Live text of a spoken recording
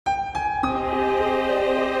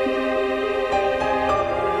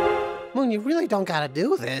Moon, you really don't gotta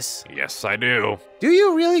do this. Yes, I do. Do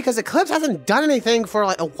you really? Because Eclipse hasn't done anything for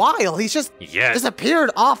like a while. He's just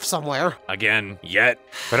disappeared off somewhere. Again, yet.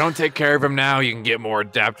 If I don't take care of him now, you can get more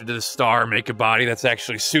adapted to the star, make a body that's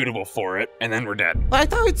actually suitable for it, and then we're dead. But I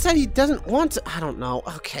thought it said he doesn't want to. I don't know.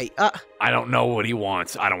 Okay, I don't know what he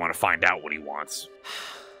wants. I don't want to find out what he wants.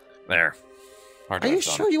 There. Are you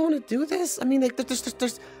sure you want to do this? I mean, like,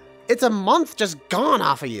 it's a month just gone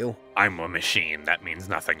off of you. I'm a machine. That means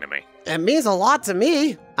nothing to me. It means a lot to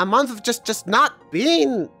me. A month of just not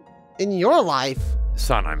being in your life.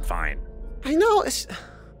 Son, I'm fine. I know.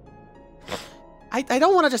 I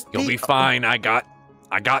don't want to just You'll be fine. I got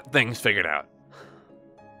things figured out.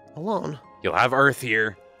 Alone. You'll have Earth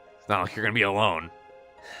here. It's not like you're gonna be alone.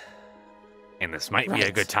 And this might be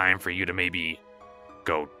a good time for you to maybe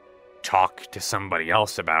go talk to somebody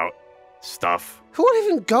else about stuff. Who would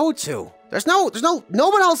even go to? No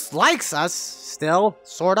one else likes us, still,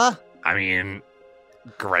 sorta. I mean,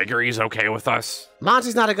 Gregory's okay with us.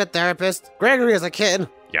 Monty's not a good therapist. Gregory is a kid.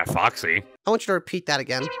 Yeah, Foxy. I want you to repeat that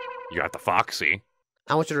again. You got the Foxy.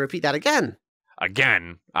 I want you to repeat that again.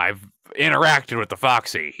 Again, I've interacted with the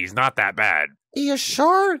Foxy. He's not that bad. You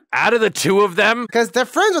sure? Out of the two of them? Because they're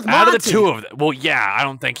friends with Monty. Out of the two of them. Well, yeah, I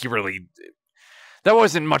don't think he really... That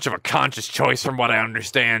wasn't much of a conscious choice from what I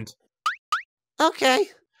understand. Okay.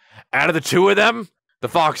 Out of the two of them, the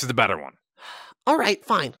Fox is the better one. All right,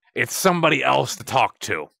 fine. It's somebody else to talk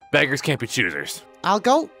to. Beggars can't be choosers. I'll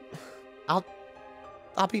go.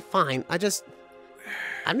 I'll be fine. I don't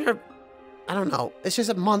know. It's just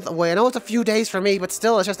a month away. I know it's a few days for me, but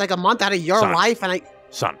still, it's just like a month out of your life, and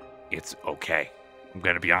Son, it's okay. I'm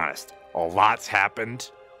gonna be honest. A lot's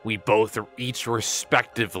happened. We both, each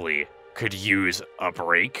respectively, could use a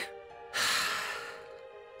break.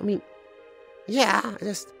 I mean, yeah,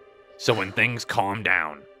 So when things calm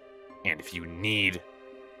down, and if you need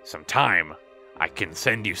some time, I can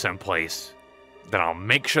send you someplace that I'll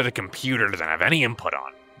make sure the computer doesn't have any input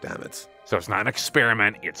on. Damn it. So it's not an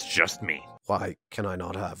experiment, it's just me. Why can I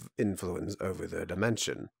not have influence over the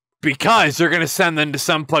dimension? Because you're gonna send them to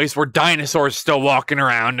some place where dinosaurs still walking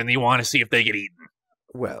around and you want to see if they get eaten.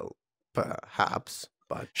 Well, perhaps,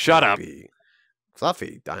 but shut up.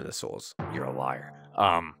 Fluffy dinosaurs. You're a liar.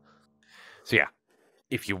 So yeah,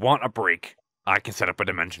 if you want a break, I can set up a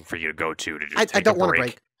dimension for you to go to just take I don't a want a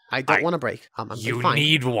break. I don't want a break. You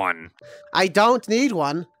need one. I don't need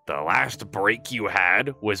one. The last break you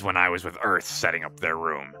had was when I was with Earth setting up their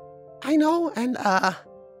room. I know, and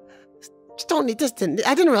just don't need this.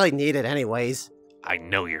 I didn't really need it anyways. I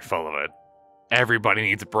know you're full of it. Everybody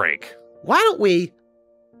needs a break. Why don't we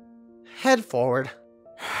head forward?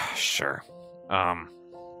 Sure. I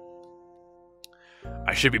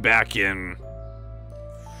should be back in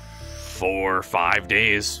 4 or 5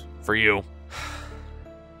 days for you.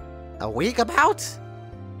 A week about?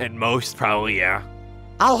 At most, probably, yeah.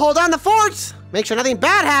 I'll hold on the fort! Make sure nothing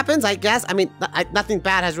bad happens, I guess. I mean, nothing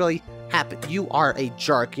bad has really happened. You are a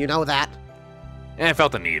jerk, you know that? And I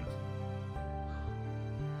felt the need.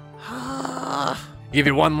 Give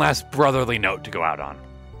you one last brotherly note to go out on.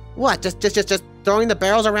 What? Just throwing the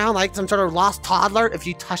barrels around like some sort of lost toddler? If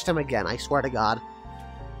you touch them again, I swear to God.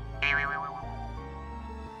 I'm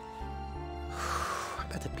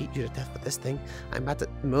about to beat you to death with this thing. I'm about to...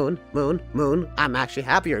 Moon. I'm actually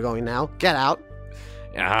happy you're going now. Get out.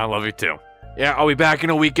 Yeah, I love you too. Yeah, I'll be back in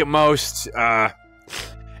a week at most.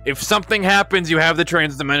 If something happens, you have the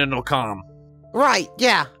transdimensional comm. Right,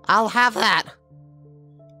 yeah, I'll have that.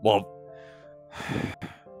 Well,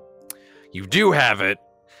 you do have it.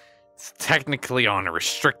 It's technically on a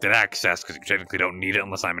restricted access, because you technically don't need it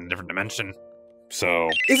unless I'm in a different dimension. So...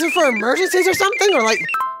 Is it for emergencies or something, or like...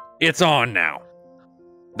 It's on now.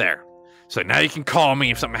 There. So now you can call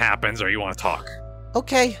me if something happens or you want to talk.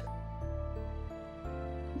 Okay.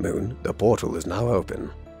 Moon, the portal is now open.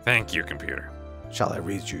 Thank you, computer. Shall I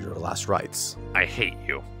read you your last rites? I hate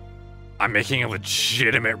you. I'm making a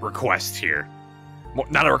legitimate request here. Well,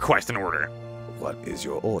 not a request, an order. What is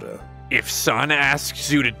your order? If Sun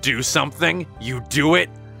asks you to do something, you do it.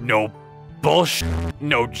 No bullshit,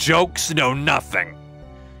 no jokes, no nothing.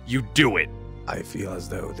 You do it. I feel as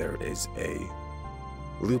though there is a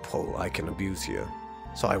loophole I can abuse here,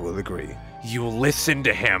 so I will agree. You listen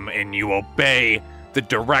to him and you obey the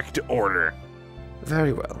direct order.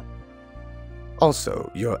 Very well.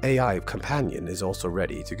 Also, your AI companion is also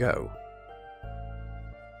ready to go.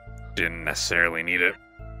 Didn't necessarily need it.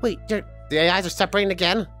 Wait, the AIs are separating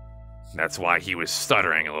again? That's why he was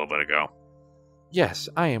stuttering a little bit ago. Yes,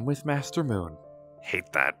 I am with Master Moon.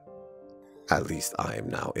 Hate that. At least I am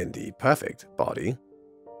now in the perfect body.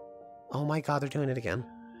 Oh my god, they're doing it again.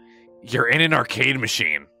 You're in an arcade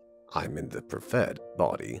machine. I'm in the preferred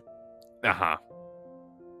body. Uh-huh.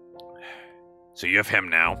 So you have him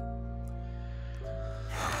now.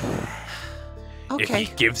 Okay. If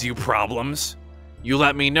he gives you problems, you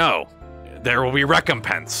let me know. There will be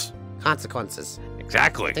recompense. Consequences.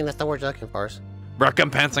 Exactly. I think that's the word you're looking for.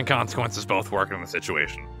 Recompense and consequences both work in the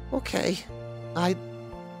situation. Okay.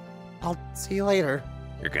 I'll see you later.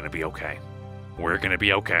 You're gonna be okay. We're gonna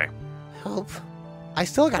be okay. Hope. I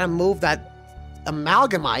still gotta move that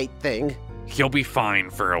amalgamite thing. He'll be fine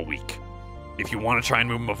for a week. If you want to try and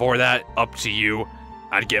move him before that, up to you.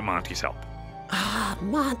 I'd get Monty's help. Ah,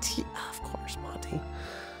 Monty. Of course, Monty.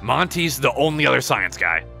 Monty's the only other science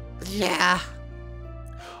guy. Yeah.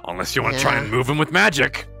 Unless you want to try and move him with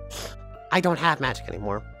magic. I don't have magic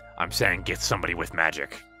anymore. I'm saying get somebody with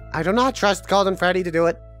magic. I do not trust Golden Freddy to do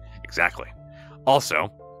it. Exactly.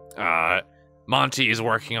 Also, Monty is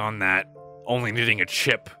working on that only needing a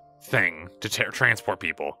chip thing to transport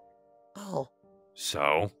people. Oh.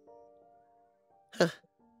 So,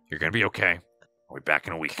 you're gonna be okay. I'll be back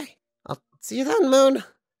in a week. Okay. I'll see you then, Moon.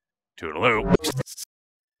 Toodaloo.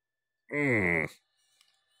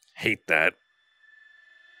 Hate that.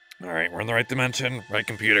 Alright, we're in the right dimension, right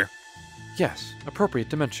computer. Yes, appropriate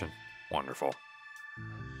dimension. Wonderful.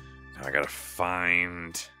 Now I gotta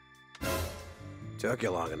find... Took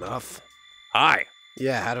you long enough. Hi!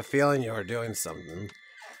 Yeah, had a feeling you were doing something.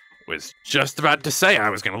 Was just about to say I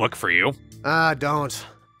was gonna look for you. Don't.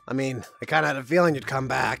 I mean, I kinda had a feeling you'd come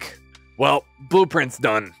back. Well, blueprint's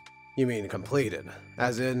done. You mean completed.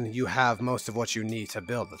 As in, you have most of what you need to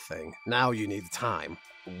build the thing. Now you need time.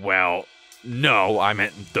 Well, no, I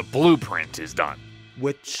meant the blueprint is done.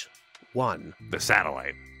 Which one? The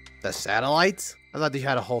satellite. The satellites? I thought you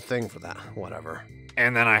had a whole thing for that. Whatever.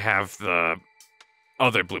 And then I have the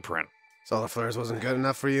other blueprint. Solar flares wasn't good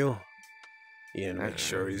enough for you? You didn't make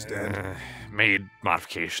sure he's dead? Made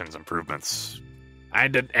modifications, improvements. I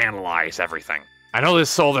had to analyze everything. I know this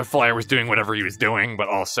solar flare was doing whatever he was doing, but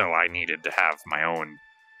also I needed to have my own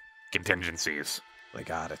contingencies. I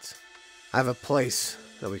got it. I have a place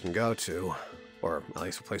that we can go to, or at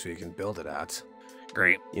least a place where you can build it at.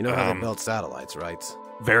 Great. You know how to build satellites, right?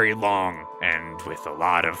 Very long and with a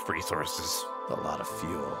lot of resources. A lot of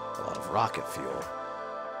fuel, a lot of rocket fuel.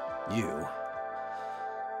 You.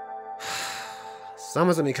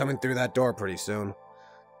 Someone's gonna be coming through that door pretty soon.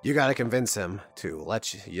 You gotta convince him to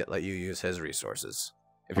let you use his resources.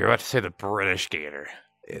 If you're about to say the British Gator.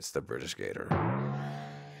 It's the British Gator.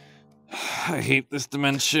 I hate this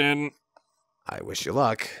dimension. I wish you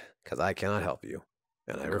luck, because I cannot help you.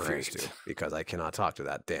 And I refuse to, because I cannot talk to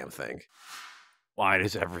that damn thing. Why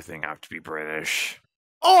does everything have to be British?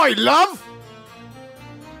 Oi, love!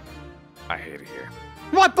 I hate it here.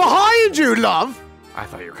 Right behind you, love! I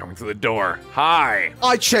thought you were coming through the door. Hi!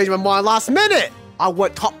 I changed my mind last minute! I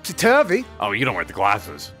went topsy-turvy. Oh, you don't wear the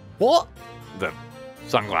glasses. What? The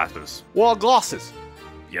sunglasses. What glasses?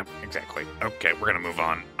 Yep, exactly. Okay, we're gonna move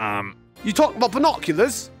on. You talking about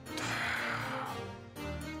binoculars?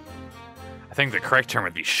 I think the correct term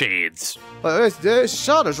would be shades. Well, there's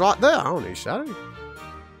shutters right there. I don't need shutters.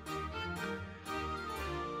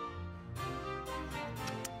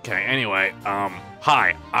 Okay, anyway,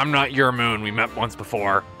 hi. I'm not your Moon. We met once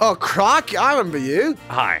before. Oh, crikey, I remember you.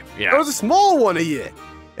 Hi, yeah. There was a small one of you.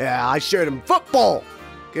 Yeah, I showed him football.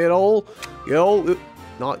 Get old,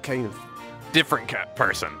 not kind of. Different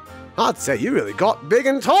person. I'd say you really got big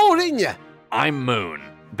and tall, didn't you? I'm Moon.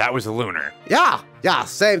 That was lunar. Yeah,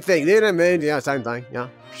 same thing. Didn't I mean? Yeah, same thing, yeah.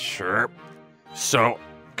 Sure. So,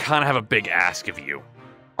 kind of have a big ask of you.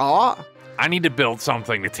 Alright. I need to build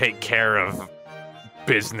something to take care of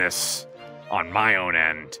business on my own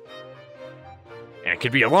end. And it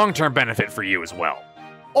could be a long-term benefit for you as well.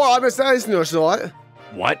 Alright, Mr. Business, right?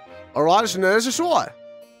 What? Alright, it's nurse, right?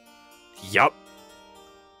 Yup.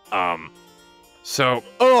 So...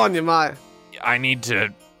 On you, mate. I need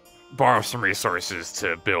to borrow some resources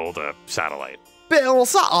to build a satellite. Build a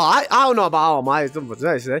satellite? I don't know about all my stuff for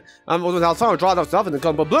today, see? I'm trying to dry that stuff and then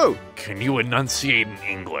come blue. Can you enunciate in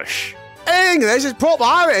English? English is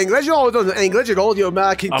proper English. You always done English, you old, you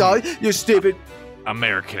American guy, you stupid.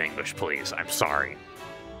 American English, please. I'm sorry.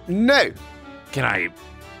 No. Can I...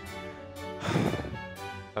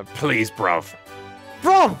 please, bruv.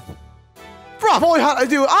 Bruv, all you had to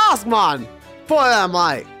do was ask, man. Put it there,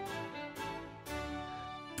 mate.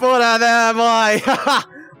 Put it there, mate.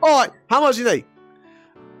 Alright, how much do you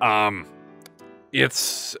need?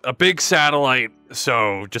 It's a big satellite,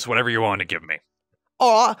 so just whatever you want to give me.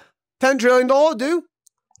 Alright, $10 trillion, do?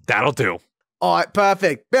 That'll do. Alright,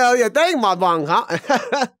 perfect. Bill, you think, my bang,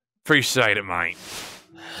 huh? Appreciate it, mate.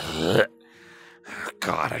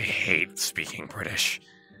 God, I hate speaking British.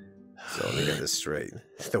 So let me get this straight.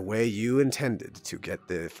 The way you intended to get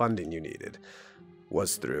the funding you needed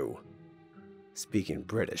was through speaking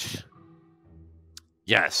British.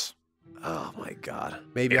 Yes. Oh my god.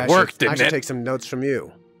 Maybe It I worked, should didn't it? take some notes from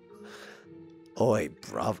you. Oi,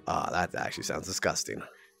 bruv. Ah, that actually sounds disgusting.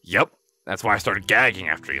 Yep. That's why I started gagging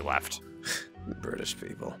after you left. British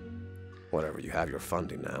people. Whatever, you have your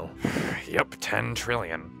funding now. Yep, 10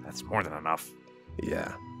 trillion. That's more than enough.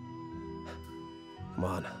 Yeah. Come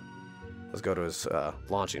on. Let's go to his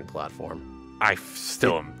launching platform. It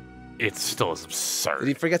still is Did absurd.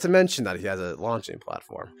 he forget to mention that he has a launching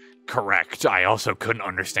platform? Correct. I also couldn't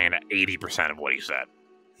understand 80% of what he said.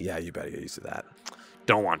 Yeah, you better get used to that.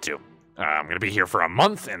 Don't want to. I'm going to be here for a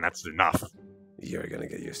month, and that's enough. You're gonna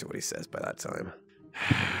get used to what he says by that time.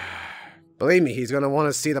 Believe me, he's gonna want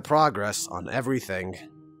to see the progress on everything.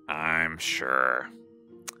 I'm sure.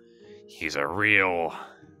 He's a real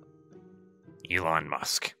Elon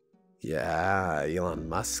Musk. Yeah, Elon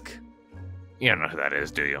Musk. You don't know who that is,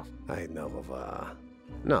 do you? I know of,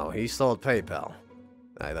 No, he sold PayPal.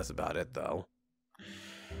 That's about it, though.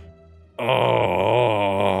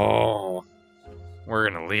 Oh. We're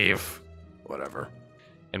going to leave. Whatever.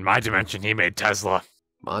 In my dimension, he made Tesla.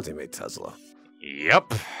 Monty made Tesla.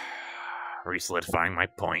 Yep. Re-solidifying my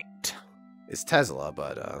point. It's Tesla,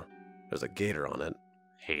 but, there's a gator on it.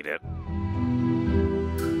 Hate it.